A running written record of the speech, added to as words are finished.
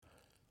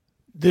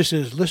This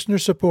is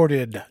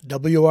listener-supported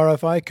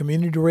WRFI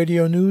Community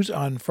Radio News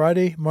on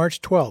Friday,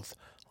 March 12th.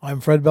 I'm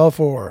Fred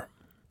Balfour.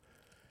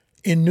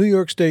 In New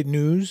York State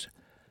news,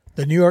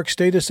 the New York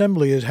State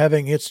Assembly is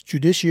having its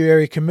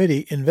Judiciary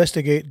Committee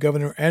investigate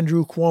Governor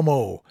Andrew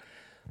Cuomo.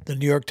 The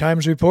New York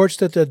Times reports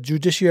that the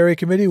Judiciary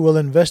Committee will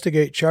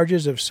investigate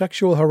charges of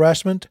sexual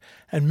harassment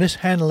and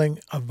mishandling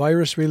of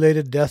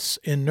virus-related deaths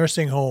in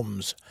nursing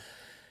homes.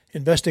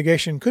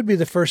 Investigation could be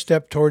the first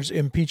step towards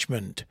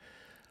impeachment.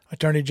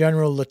 Attorney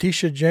General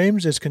Letitia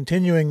James is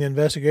continuing the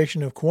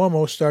investigation of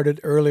Cuomo started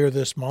earlier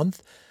this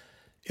month.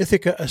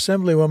 Ithaca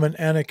Assemblywoman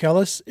Anna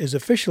Kellis is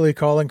officially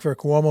calling for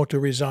Cuomo to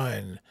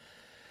resign.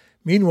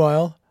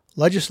 Meanwhile,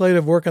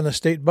 legislative work on the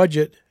state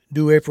budget,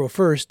 due April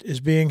 1st,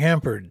 is being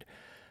hampered.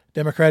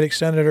 Democratic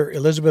Senator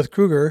Elizabeth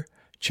Krueger,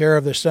 chair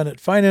of the Senate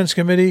Finance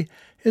Committee,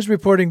 is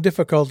reporting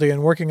difficulty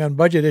in working on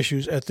budget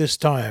issues at this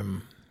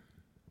time.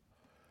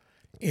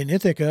 In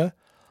Ithaca,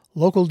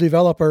 local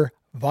developer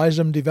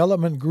Visum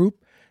Development Group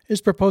is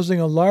proposing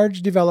a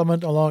large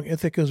development along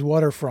Ithaca's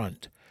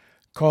waterfront.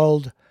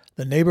 Called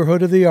the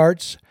Neighborhood of the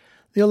Arts,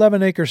 the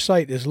 11-acre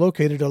site is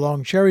located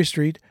along Cherry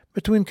Street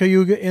between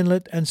Cayuga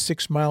Inlet and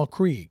 6 Mile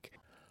Creek.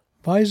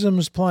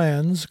 Visum's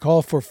plans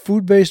call for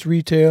food-based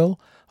retail,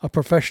 a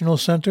professional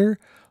center,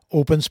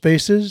 open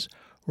spaces,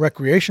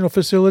 recreational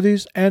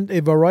facilities, and a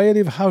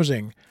variety of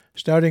housing,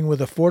 starting with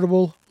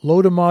affordable,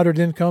 low to moderate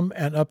income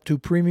and up to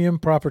premium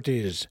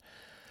properties.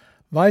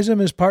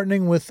 Visum is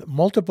partnering with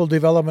multiple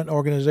development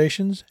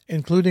organizations,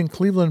 including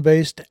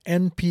Cleveland-based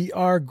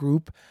NPR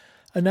Group,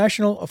 a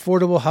national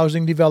affordable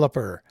housing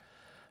developer.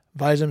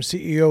 Visum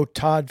CEO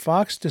Todd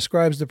Fox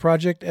describes the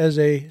project as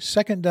a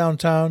second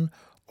downtown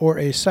or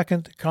a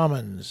second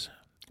commons.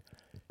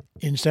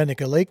 In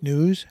Seneca Lake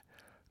news,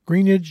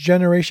 Greenidge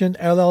Generation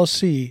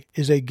LLC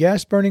is a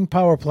gas-burning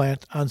power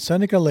plant on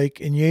Seneca Lake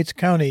in Yates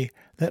County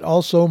that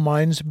also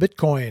mines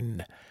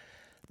Bitcoin.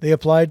 They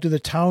applied to the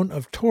town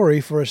of Torrey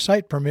for a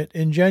site permit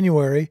in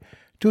January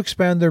to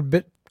expand their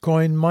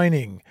Bitcoin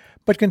mining,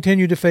 but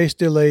continue to face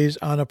delays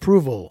on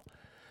approval.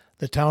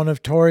 The town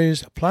of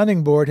Torrey's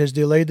planning board has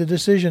delayed the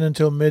decision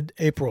until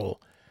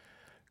mid-April.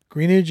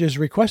 Greenidge is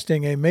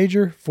requesting a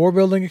major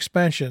 4-building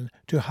expansion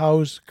to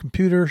house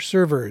computer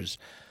servers.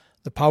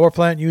 The power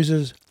plant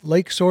uses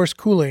lake source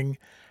cooling,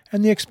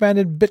 and the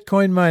expanded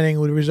Bitcoin mining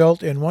would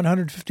result in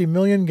 150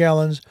 million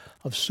gallons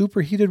of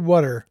superheated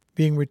water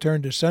being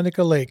returned to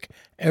Seneca Lake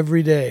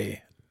every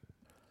day.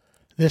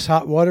 This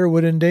hot water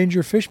would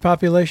endanger fish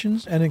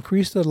populations and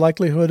increase the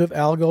likelihood of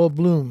algal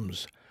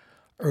blooms.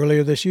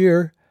 Earlier this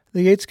year,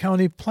 the Yates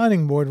County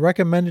Planning Board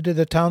recommended to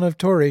the town of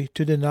Torrey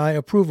to deny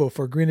approval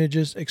for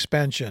Greenidge's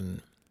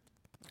expansion.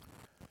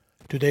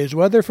 Today's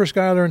weather for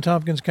Schuyler and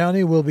Tompkins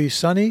County will be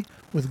sunny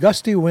with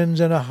gusty winds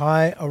and a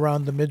high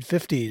around the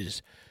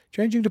mid-50s,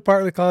 changing to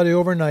partly cloudy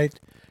overnight,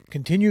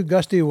 continued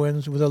gusty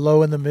winds with a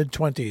low in the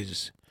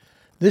mid-20s.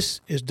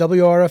 This is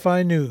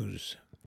WRFI News.